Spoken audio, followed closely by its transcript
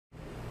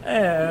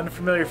And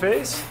familiar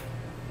face.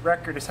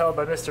 Record is held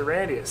by Mr.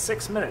 Randy at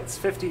 6 minutes,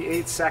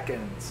 58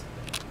 seconds.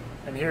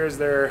 And here's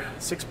their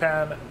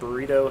 6-pound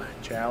burrito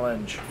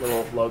challenge,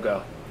 little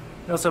logo.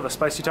 They also have a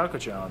spicy taco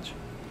challenge.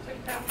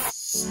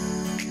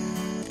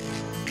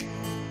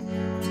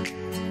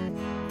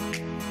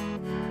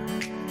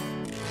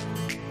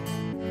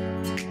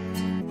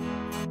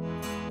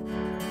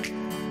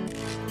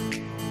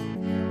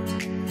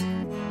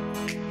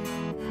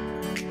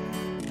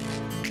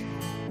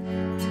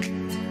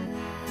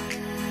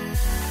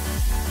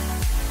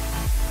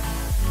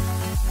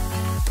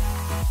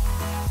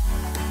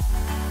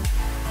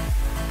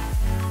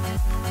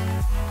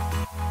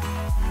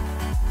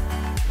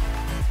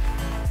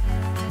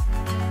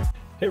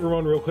 Hey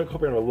everyone, real quick,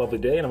 hope you're having a lovely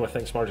day, and I want to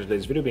thank sponsor of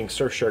today's video being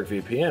Surfshark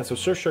VPN. So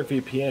Surfshark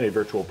VPN, a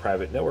virtual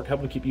private network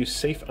helping keep you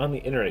safe on the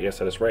internet. Yes,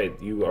 that is right.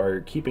 You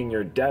are keeping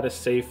your data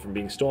safe from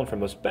being stolen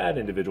from those bad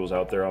individuals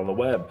out there on the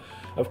web.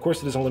 Of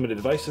course, it is unlimited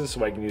devices,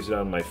 so I can use it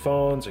on my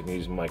phone, so I can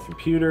use it on my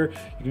computer.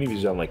 You can even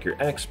use it on like your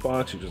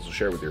Xbox. You can also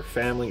share it with your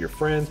family, your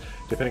friends,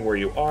 depending where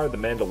you are. The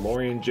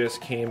Mandalorian just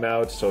came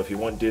out, so if you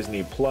want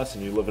Disney Plus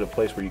and you live in a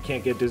place where you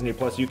can't get Disney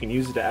Plus, you can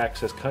use it to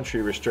access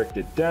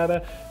country-restricted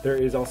data. There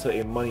is also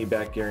a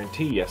money-back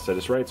guarantee. Yes, that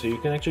is right. So you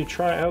can actually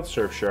try out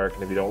Surfshark,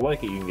 and if you don't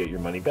like it, you can get your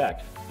money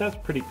back. That's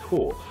pretty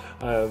cool.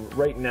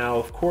 Right now,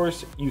 of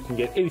course, you can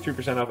get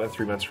 83% off and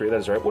 3 months free. That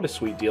is right. What a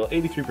sweet deal.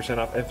 83%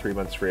 off and 3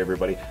 months free,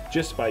 everybody,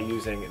 just by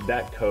using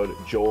that code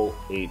JOELH.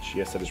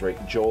 Yes, that is right,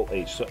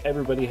 JOELH. So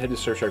everybody head to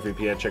Surfshark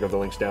VPN. Check out the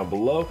links down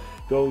below.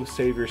 Go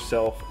save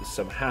yourself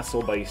some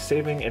hassle by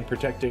saving and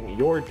protecting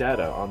your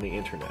data on the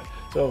internet.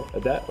 So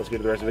at that, let's get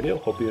to the rest of the video.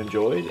 Hope you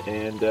enjoyed.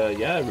 And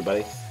yeah,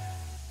 everybody,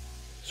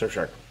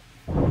 Surfshark.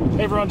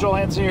 Hey everyone, Joel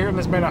Hansen here,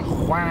 Miss Mena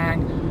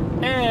Huang.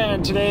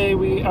 And today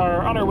we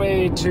are on our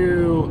way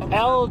to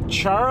El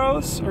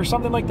Charro's or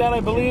something like that, I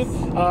believe.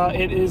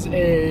 It is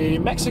a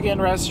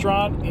Mexican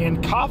restaurant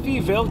in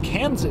Coffeeville,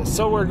 Kansas.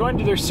 So we're going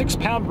to do their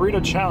 6-pound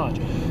burrito challenge.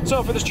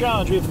 So for this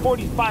challenge, we have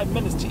 45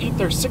 minutes to eat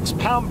their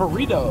 6-pound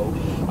burrito.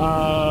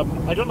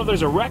 I don't know if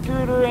there's a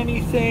record or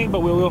anything,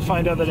 but we will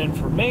find out that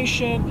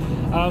information.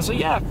 So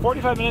yeah,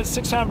 45 minutes,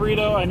 6-pound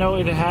burrito. I know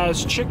it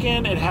has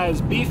chicken, it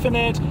has beef in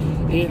it,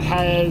 it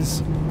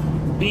has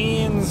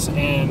beans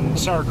and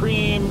sour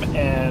cream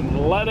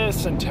and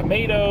lettuce and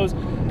tomatoes,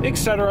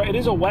 etc. It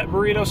is a wet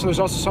burrito, so there's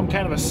also some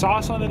kind of a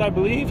sauce on it, I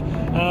believe.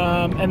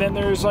 And then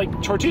there's like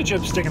tortilla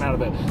chips sticking out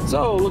of it.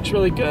 So it looks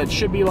really good,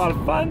 should be a lot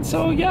of fun.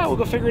 So yeah, we'll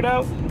go figure it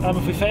out.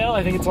 If we fail,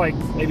 I think it's like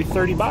maybe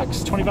 30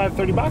 bucks, 25,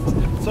 30 bucks.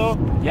 So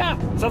yeah,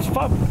 sounds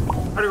fun. All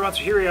right, everyone,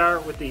 so here we are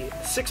with the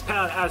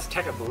 6-pound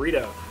Azteca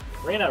burrito.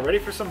 Raina, ready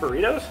for some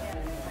burritos?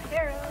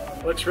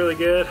 Looks really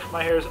good.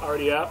 My hair's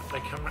already up.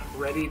 Like I'm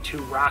ready to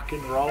rock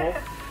and roll.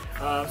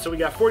 So we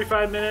got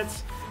 45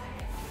 minutes.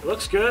 It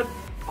looks good.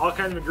 All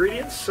kinds of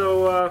ingredients.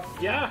 So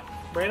yeah,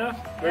 Raina,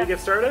 ready to get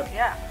started?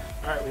 Yeah.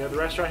 All right, we have the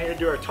restaurant here to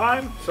do our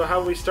time. So how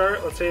will we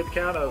start? Let's say at the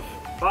count of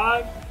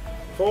 5,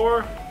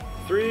 4,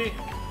 3,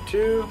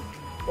 2,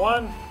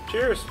 1.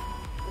 Cheers.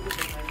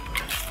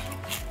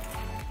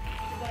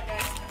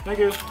 Thank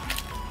you.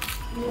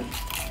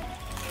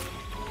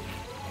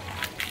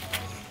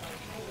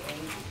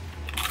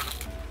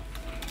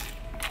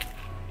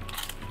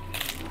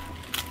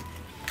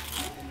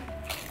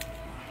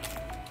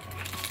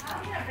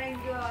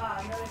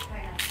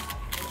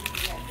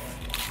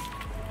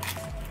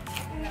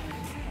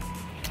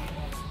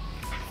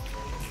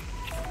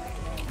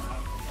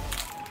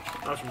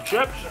 Got some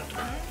chips.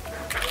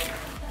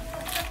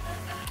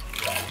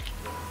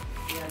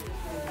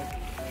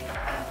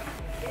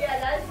 Yeah,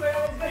 that's where I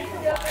was going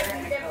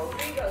to get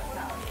burritos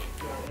now.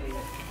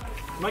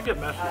 Might get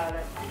messy.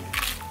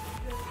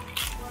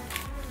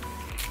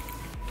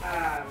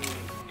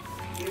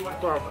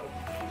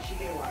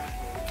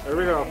 There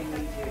we go.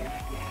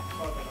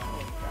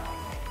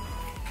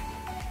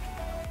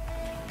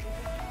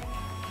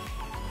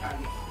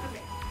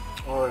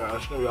 Oh yeah,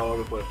 that's gonna be all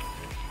over the place.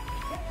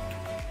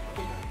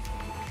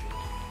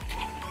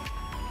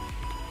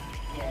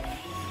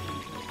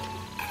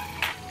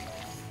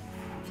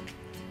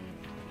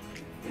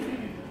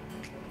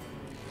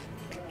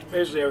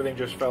 Basically everything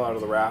just fell out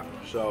of the wrap,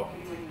 so.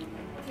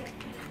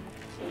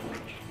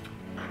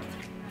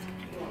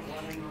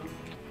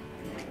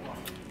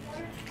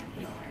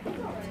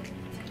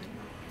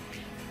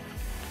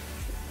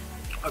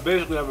 I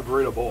basically have a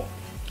burrito bowl.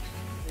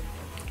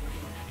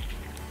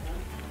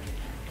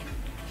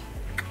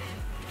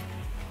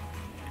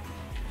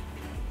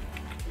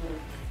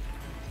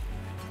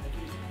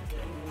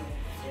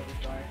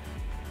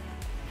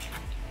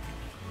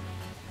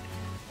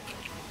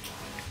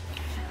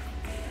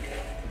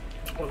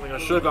 One thing I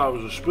should have got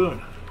was a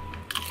spoon.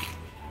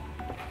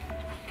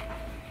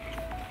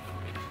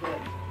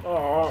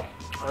 Oh,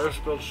 I just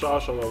spilled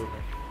sauce all over me.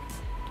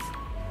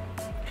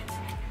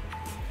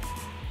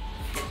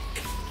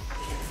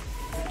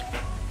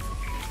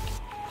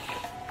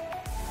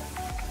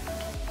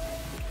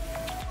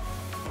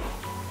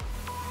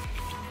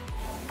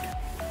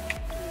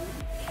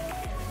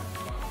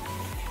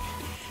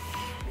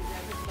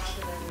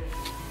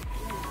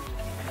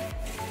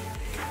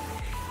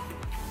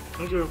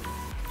 Thank you.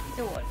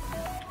 You're welcome.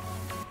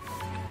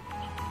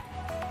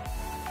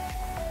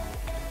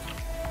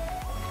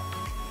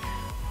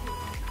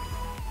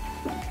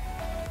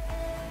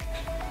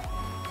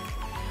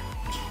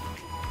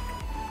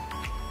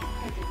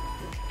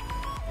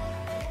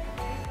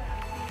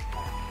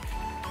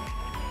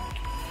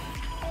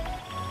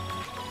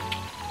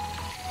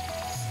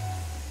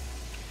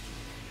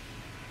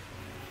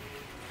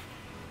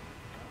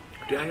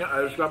 Dang it,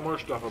 I just got more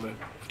stuff on me.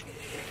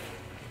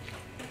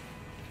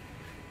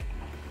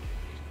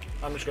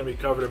 I'm just gonna be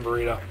covered in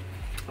burrito.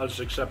 I'll just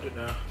accept it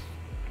now.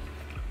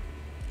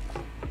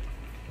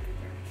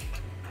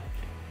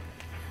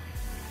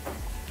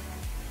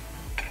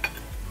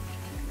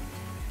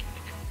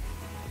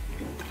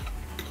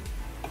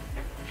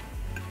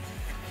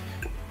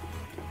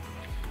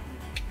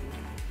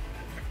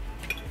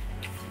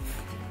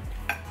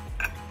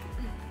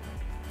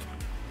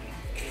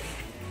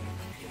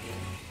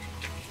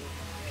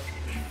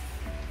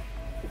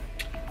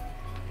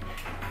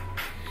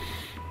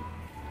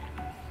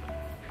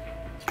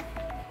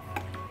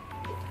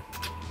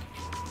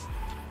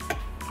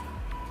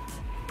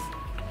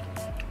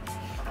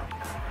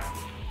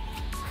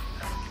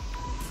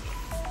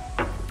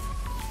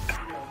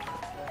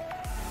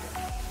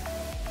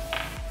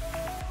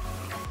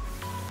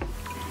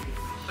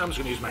 I'm just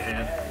gonna use my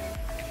hand.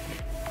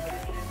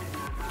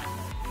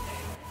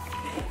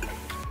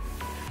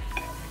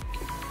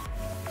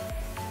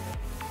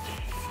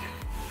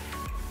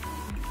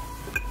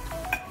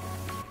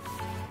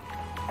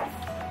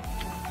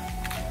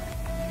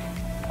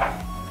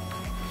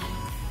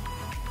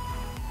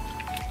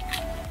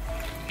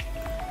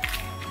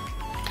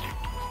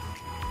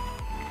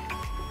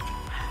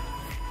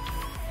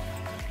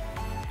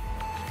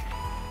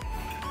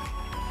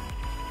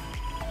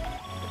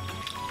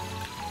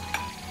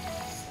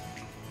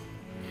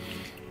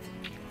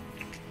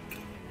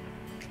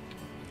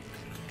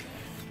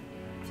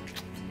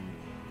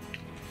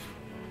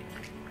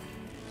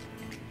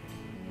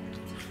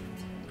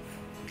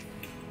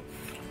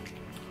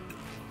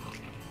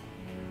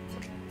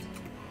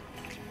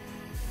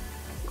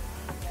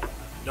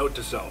 Note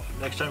to self,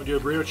 next time you do a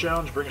burrito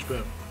challenge, bring a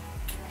spoon.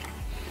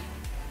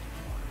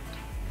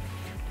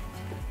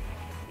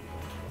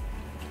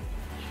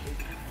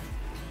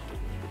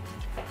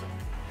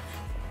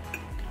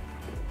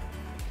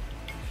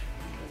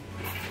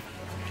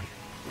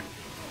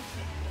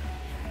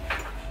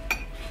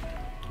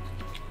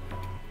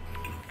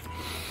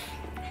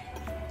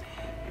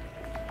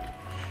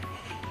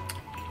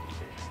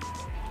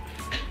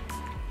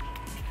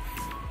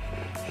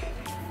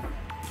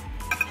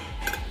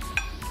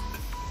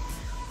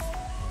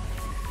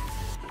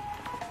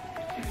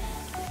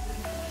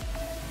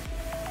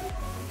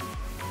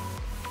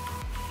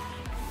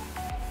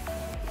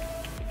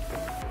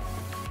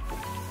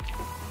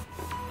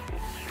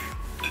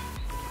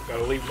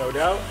 Gotta leave no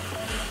doubt.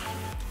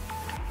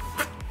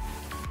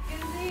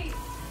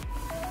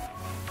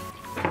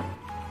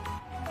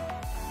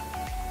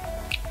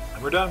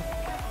 And we're done.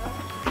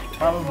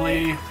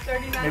 Probably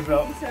maybe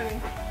about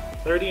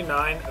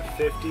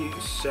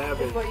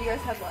 39:57. Is what you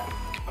guys had left.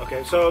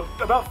 Okay, so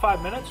about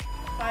 5 minutes.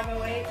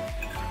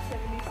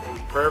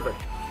 5:08:76.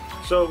 Perfect.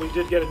 So we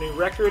did get a new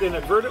record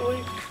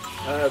inadvertently.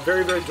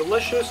 Very, very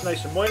delicious,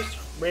 nice and moist.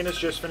 Raina's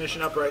just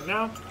finishing up right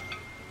now.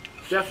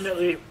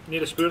 Definitely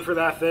need a spoon for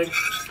that thing.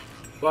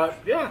 But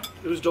yeah,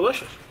 it was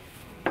delicious.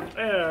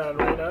 And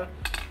Raina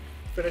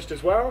finished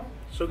as well.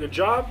 So good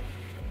job.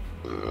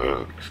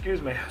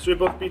 Excuse me. So we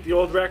both beat the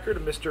old record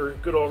of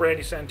Mr. Good Old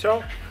Randy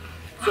Santel.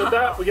 So with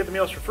that, we get the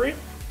meals for free.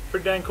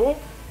 Pretty dang cool.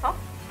 Huh?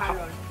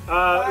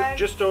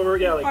 Just over,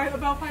 yeah, like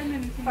About 5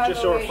 minutes.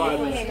 just over 5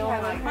 minutes.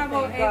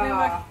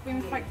 5:08, we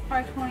was like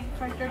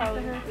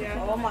 5:30.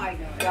 Yeah. Oh my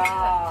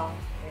god.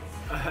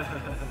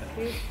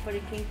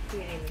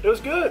 It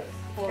was good.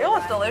 It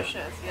was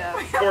delicious, yeah.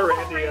 Poor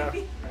Randy, yeah.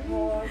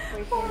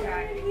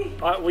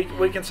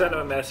 We can send him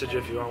a message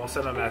if you want. We'll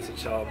send him a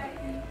message. Tell him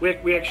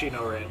we actually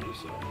know Randy,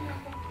 so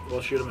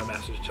we'll shoot him a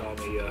message. Tell him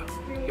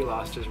he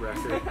lost his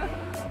record.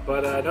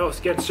 But no,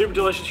 it's getting super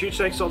delicious. Huge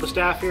thanks to all the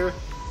staff here.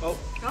 Oh.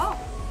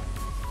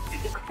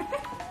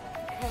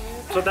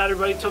 So with that,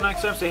 everybody, until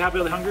next time, stay happy,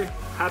 healthy, hungry,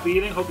 happy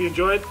eating. Hope you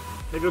enjoyed.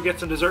 Maybe we'll get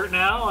some dessert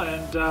now,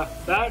 and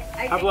that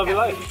have a lovely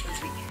life.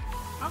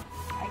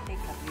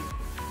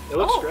 It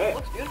looks great. It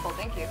looks beautiful,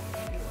 thank you.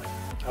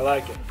 I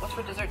like it. What's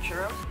for dessert,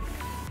 churros?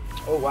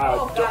 Oh wow.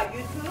 Oh god,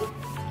 you too?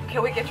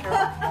 Can we get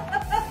churros?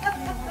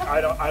 I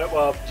don't.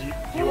 Well, do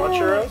you want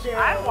churros?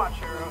 I want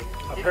churros.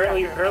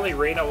 Apparently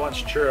Raina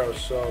wants churros,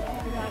 so.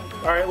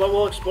 Alright, well,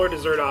 we'll explore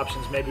dessert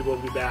options. Maybe we'll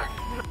be back.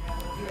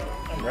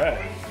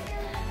 Alright.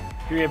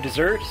 Here we have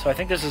dessert. So I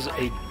think this is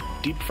a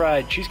deep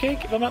fried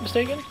cheesecake, if I'm not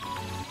mistaken.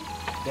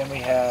 Then we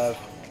have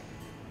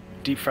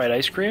deep fried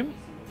ice cream,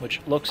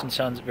 which looks and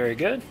sounds very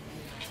good.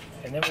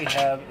 And then we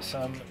have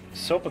some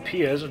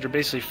sopapillas, which are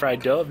basically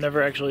fried dough. I've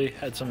never actually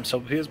had some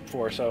sopapillas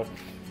before, so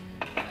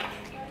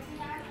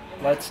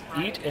let's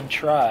eat and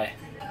try.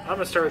 I'm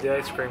gonna start with the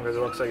ice cream because it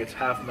looks like it's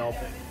half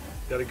melting.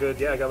 Got a good,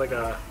 yeah, got like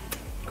a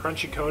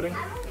crunchy coating.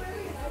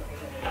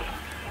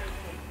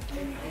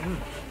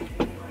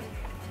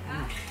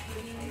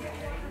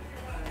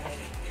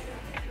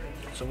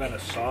 Some kind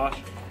of sauce,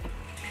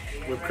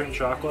 whipped cream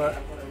chocolate.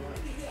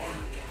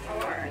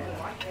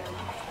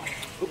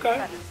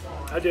 Okay,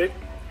 I dig.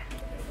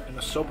 And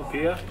the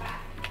sopapilla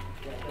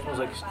smells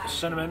like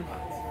cinnamon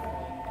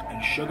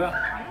and sugar.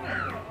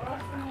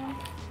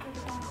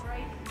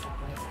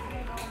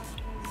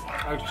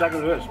 That's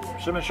exactly what it is.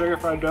 Cinnamon sugar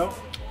fried dough.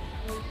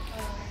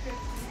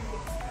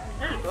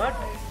 This is good.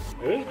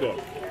 It is good.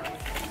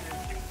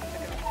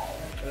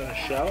 And then a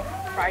shell.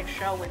 Fried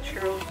shell with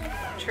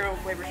churro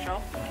flavored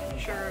shell.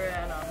 Sugar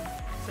and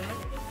cinnamon.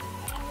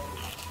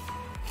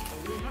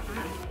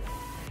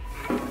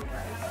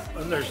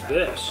 And there's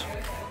this.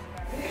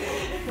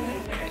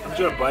 I'm just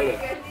gonna bite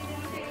it.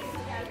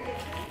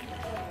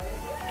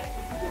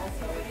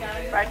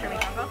 Fried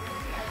chimichanga.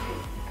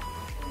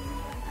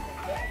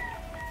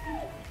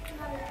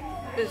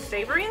 Is it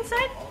savory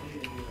inside?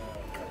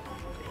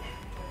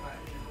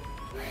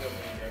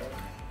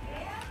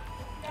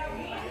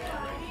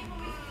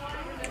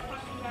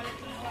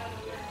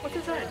 What's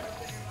inside?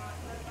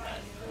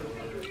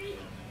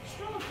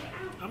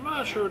 I'm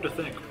not sure what to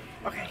think.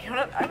 Okay, you know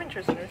what? I'm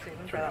interested in seeing.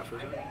 Try that. For a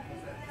second.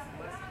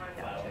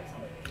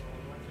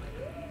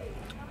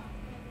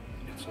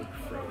 It's like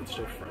it's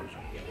still frozen.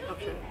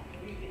 Okay.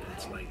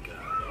 It's like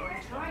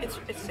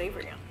It's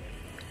savory.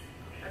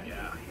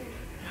 yeah.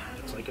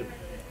 It's like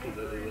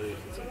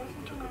it's like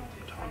you took a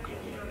taco.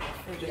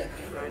 And just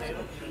fried it.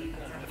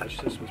 I thought you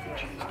said this was supposed to be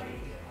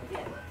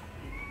cheesecake.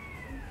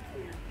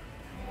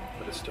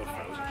 But it's still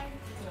frozen.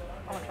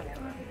 I want to try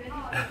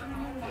that.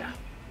 Yeah.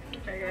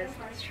 Alright guys,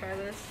 let's try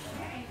this.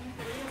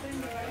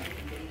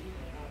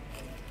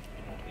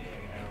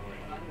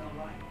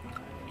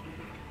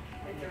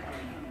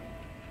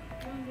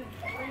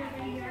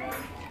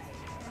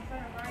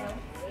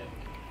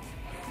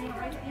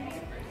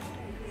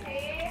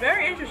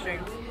 Very interesting.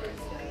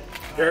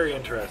 Very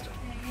interesting.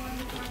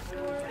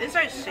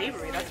 Inside's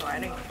savory, that's why I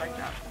didn't expect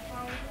that.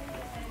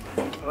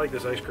 I like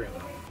this ice cream.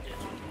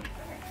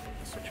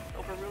 Switch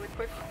over really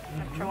quick.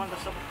 Try one of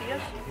the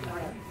sopapillas.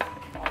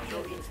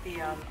 Also eats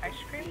the ice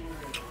cream.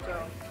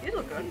 So these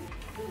look good.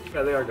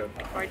 Yeah, they are good.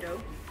 Fried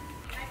dough.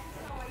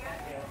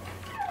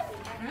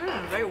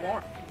 Very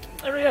warm.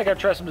 Alright, I got to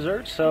try some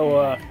desserts,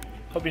 so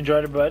hope you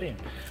enjoyed, everybody.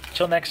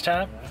 Until next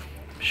time,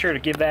 be sure to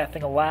give that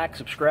thing a like,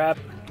 subscribe.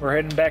 We're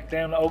heading back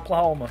down to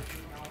Oklahoma.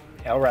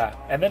 Hell right.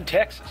 And then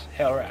Texas.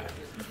 Hell right.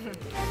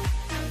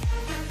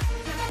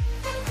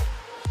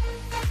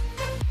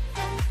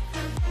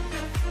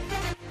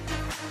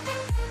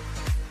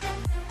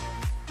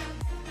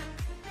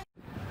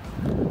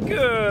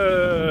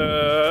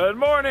 Good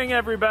morning,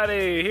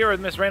 everybody. Here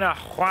with Miss Raina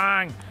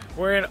Huang.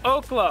 We're in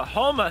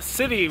Oklahoma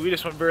City. We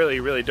just went really,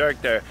 really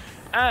dark there.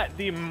 At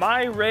the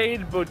My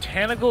Raid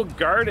Botanical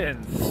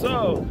Gardens.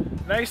 So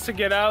nice to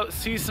get out,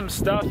 see some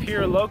stuff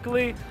here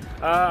locally.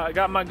 I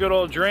got my good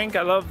old drink.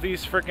 I love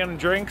these freaking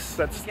drinks.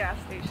 That's Gas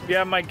station.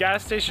 yeah, my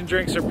gas station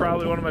drinks are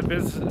probably one of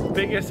my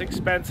biggest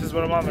expenses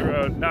when I'm on the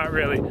road. Not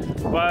really,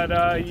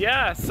 but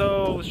yeah.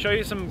 So show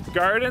you some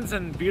gardens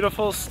and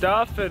beautiful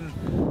stuff,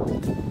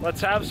 and let's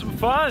have some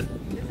fun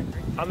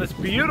on this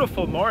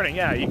beautiful morning.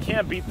 Yeah, you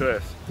can't beat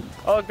this.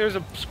 Oh, look, there's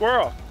a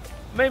squirrel.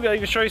 Maybe I'll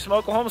even show you some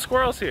Oklahoma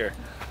squirrels here.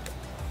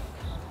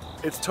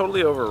 It's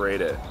totally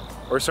overrated,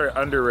 or sorry,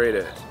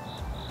 underrated.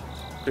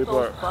 People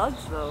Those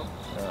bugs though.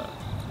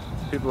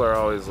 People are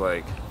always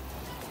like,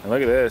 and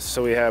look at this.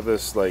 So we have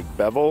this like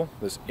bevel,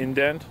 this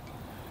indent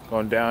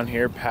going down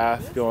here,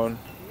 path going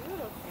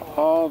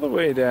all the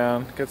way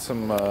down. Get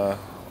some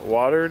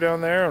water down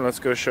there, and let's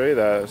go show you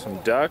that. Some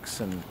ducks,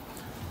 and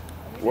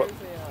what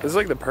this is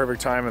like the perfect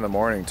time in the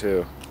morning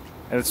too,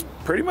 and it's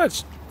pretty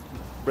much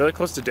really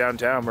close to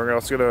downtown. We're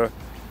also gonna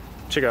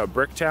check out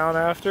Bricktown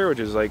after, which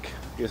is like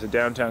I guess a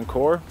downtown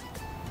core.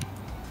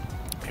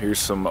 Here's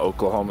some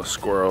Oklahoma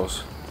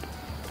squirrels.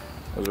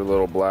 Those are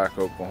little black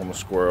Oklahoma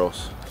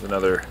squirrels. There's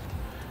another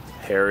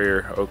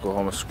Harrier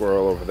Oklahoma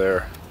squirrel over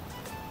there.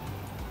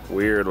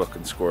 Weird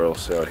looking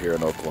squirrels out here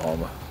in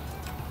Oklahoma.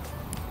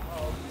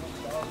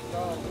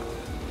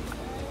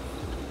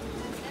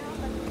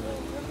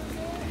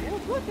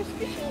 Look, there's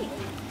fishy.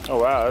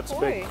 Oh wow, that's a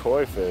big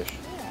koi fish.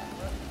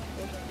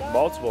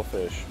 Multiple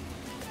fish.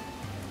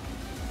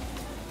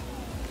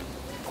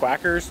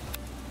 Quackers.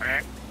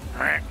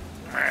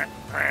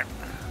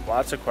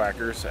 Lots of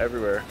quackers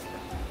everywhere.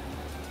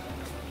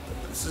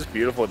 This is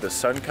beautiful with the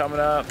sun coming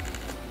up,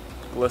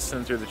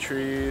 glistening through the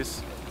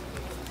trees.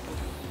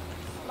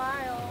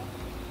 Smile.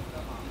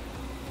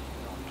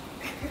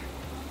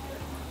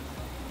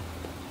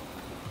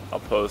 I'll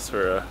pose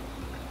for a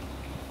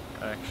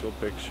actual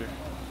picture.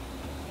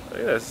 Look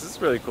at this. This is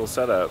a really cool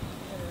setup.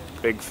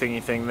 Big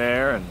thingy thing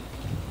there, and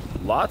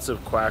lots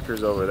of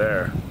quackers over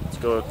there. Let's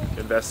go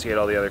investigate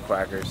all the other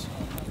quackers.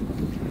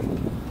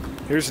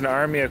 Here's an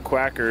army of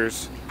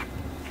quackers.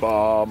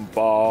 Bomb,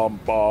 bomb,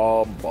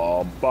 bomb,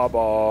 bomb, bomb,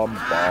 bomb,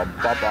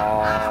 bomb,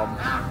 bomb,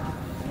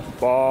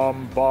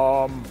 bomb,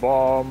 bomb,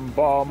 bomb, bomb,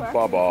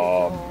 bomb,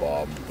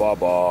 bomb, bomb,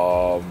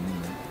 bomb.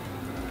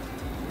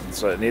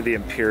 So I need the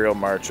imperial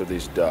march of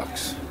these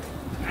ducks.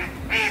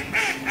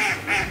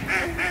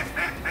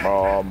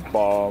 Bum,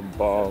 bum,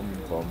 bum,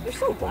 bum. They're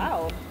so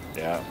loud.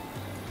 Yeah.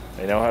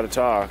 They know how to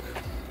talk.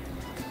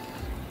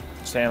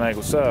 Saying like,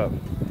 what's up?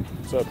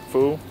 What's up,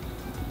 fool?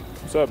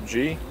 What's up,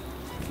 G?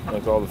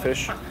 Like all the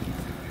fish. Look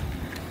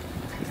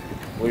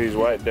at these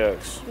white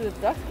ducks. Do the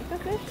ducks eat the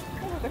fish?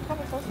 Oh, they're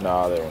coming close.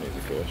 Nah, they don't eat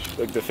the fish.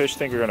 Like the fish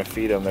think we're gonna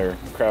feed them. They're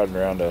crowding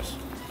around us.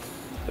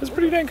 It's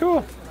pretty dang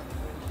cool.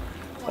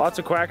 Lots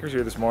of quackers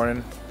here this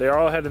morning. They're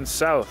all heading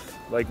south,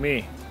 like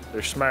me.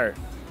 They're smart.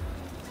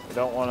 They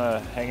don't want to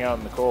hang out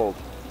in the cold.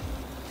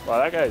 Wow,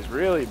 that guy's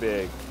really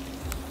big.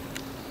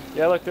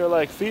 Yeah, look, they're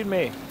like, feed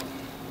me.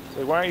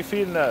 Like, why aren't you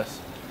feeding us?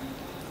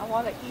 I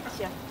want to eat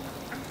you.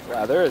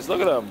 Wow, there is.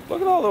 Look at them.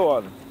 Look at all the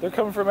ones. They're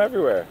coming from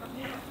everywhere.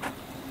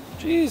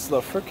 Jeez,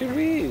 the frickin'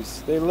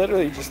 bees. They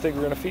literally just think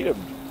we're gonna feed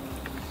them.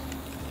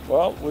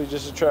 Well, we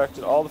just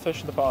attracted all the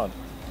fish in the pond.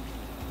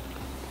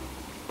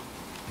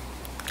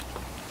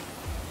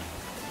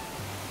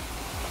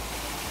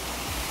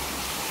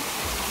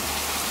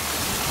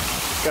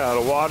 Got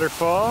a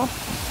waterfall,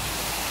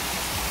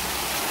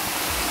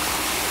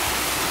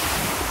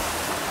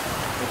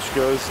 which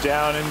goes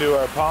down into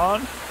our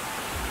pond.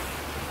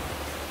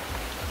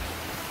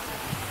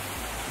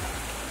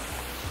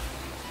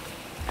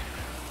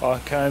 All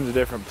kinds of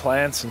different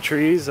plants and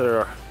trees that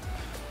are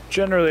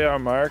generally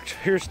marked.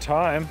 Here's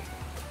thyme.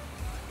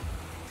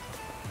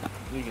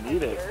 You can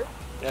eat it.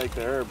 Yeah, like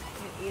the herb.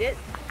 You can eat it?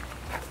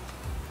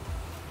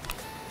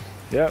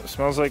 Yeah, it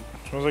smells like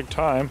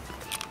thyme.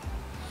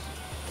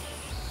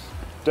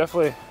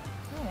 Definitely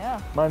Oh,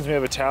 yeah. reminds me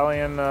of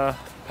Italian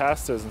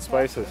pastas and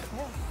spices.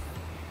 Yeah.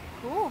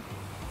 Cool.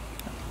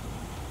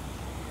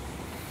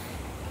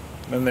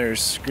 Then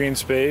there's green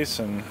space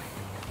and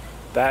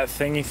that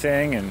thingy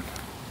thing and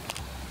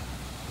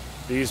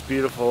this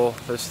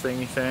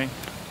thingy thing.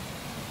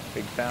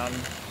 Big fountain.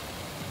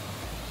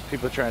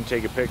 People try and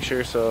take a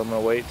picture, so I'm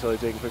gonna wait till they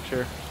take a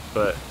picture.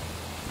 But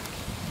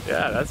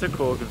yeah, that's a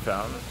cool looking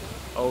fountain.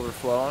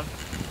 Overflowing.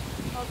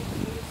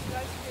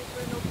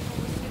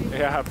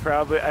 Yeah,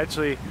 probably.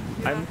 Actually,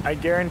 Yeah. I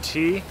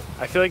guarantee.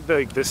 I feel like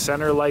the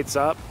center lights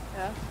up,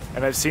 Yeah.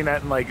 and I've seen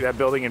that in like that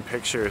building in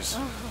pictures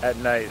at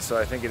night. So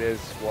I think it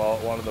is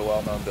one of the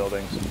well-known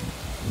buildings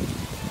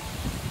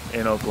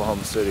in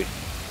Oklahoma City.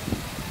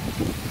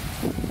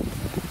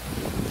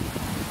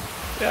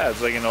 Yeah,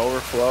 it's like an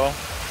overflow.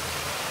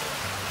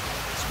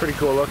 It's pretty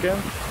cool looking.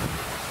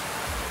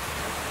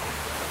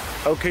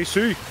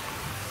 OKC.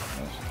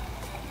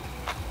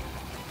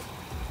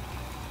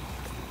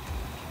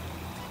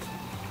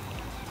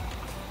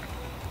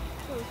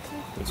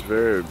 It's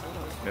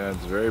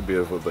very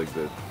beautiful, like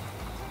the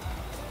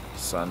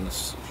sun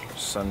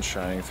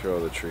shining through all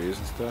the trees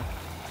and stuff.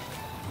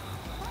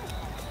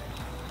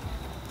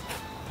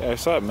 Yeah, I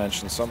saw it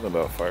mention something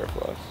about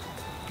fireflies.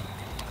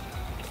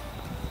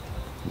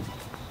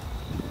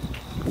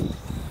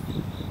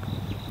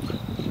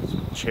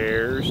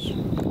 Chairs.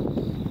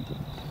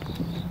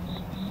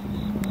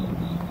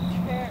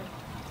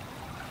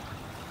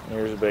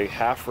 Here's a big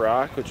half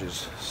rock, which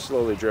is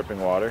slowly dripping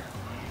water.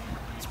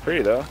 It's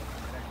pretty though.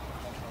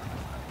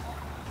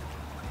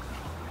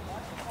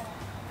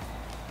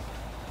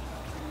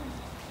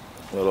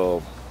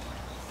 Little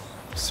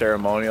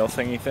ceremonial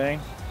thingy thing.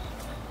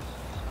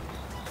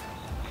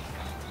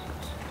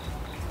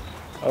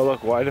 Oh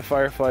look, why do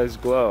fireflies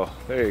glow?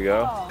 There you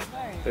go. Oh,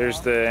 there you There's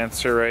go. the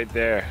answer right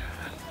there.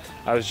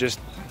 I was just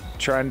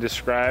trying to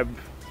describe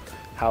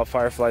how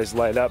fireflies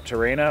light up to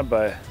Raina,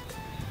 but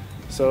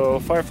so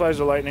fireflies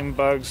or lightning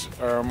bugs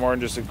are more than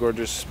just a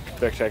gorgeous,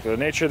 spectacular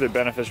nature. They're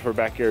beneficial for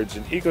backyards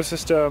and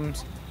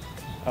ecosystems.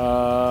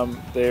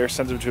 They are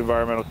sensitive to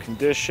environmental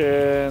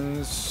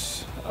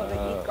conditions. They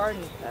eat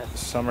garden pets.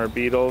 Summer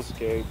beetles,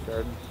 okay,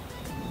 garden.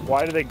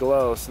 Why do they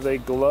glow? So they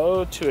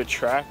glow to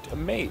attract a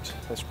mate.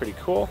 That's pretty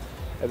cool.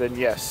 And then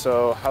yes,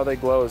 so how they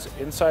glow is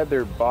inside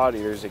their body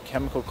there's a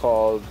chemical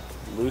called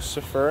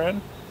luciferin,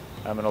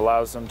 and it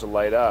allows them to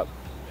light up.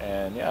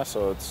 And yeah,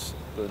 so it's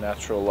the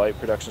natural light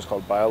production is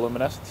called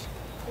bioluminescence.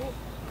 Cool.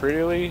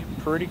 Pretty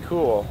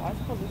cool. Why is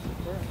it called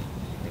Lucifer?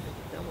 Like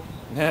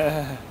a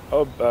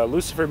devil. Oh,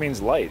 Lucifer means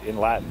light in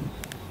Latin.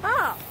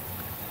 Ah!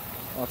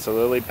 Lots of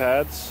lily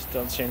pads.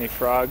 Don't see any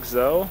frogs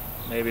though.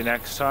 Maybe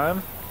next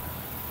time.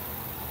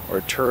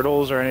 Or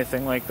turtles or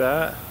anything like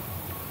that.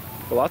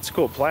 But lots of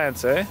cool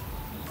plants, eh?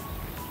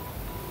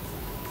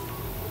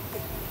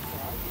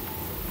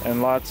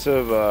 And lots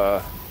of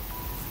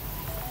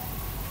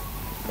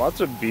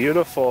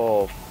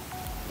beautiful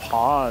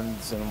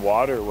ponds and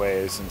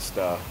waterways and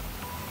stuff.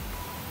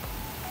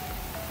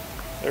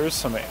 There was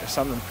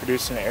something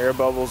producing air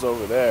bubbles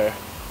over there.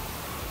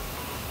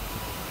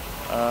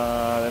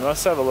 They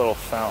must have a little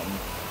fountain.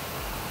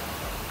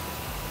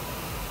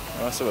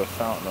 They must have a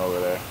fountain over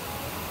there.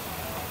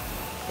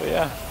 But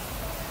yeah,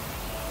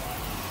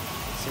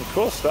 some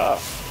cool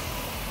stuff.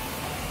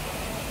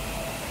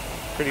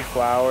 Pretty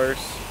flowers.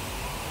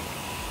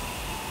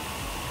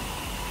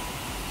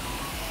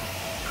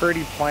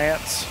 Pretty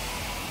plants.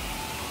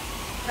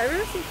 Have you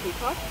ever seen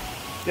peacocks?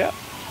 Yeah.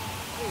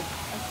 dude,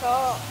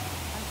 until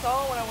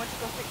when I went to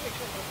go take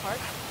pictures of the park,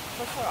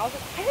 I was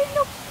like,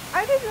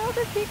 I didn't know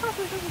that peacocks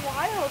were just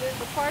wild in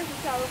the parks in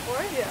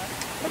California.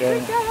 I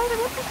was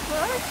like, what the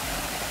fuck?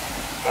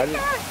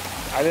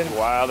 I didn't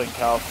wild in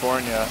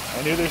California.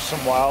 I knew there's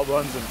some wild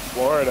ones in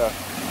Florida.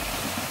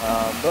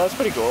 But that's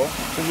pretty cool.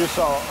 Because you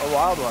saw a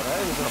wild one,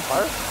 right? It was in a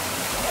park?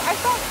 I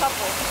saw a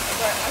couple,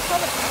 but I saw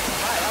them passing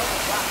by. I was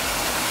like, wow.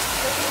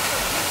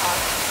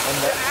 And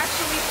they're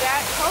actually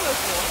that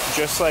colorful.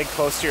 Just like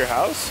close to your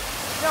house?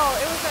 No,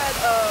 it was at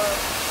a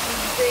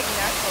big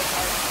national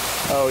park.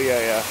 Oh,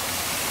 yeah.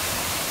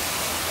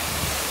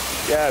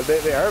 Yeah,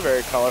 they are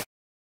very colorful.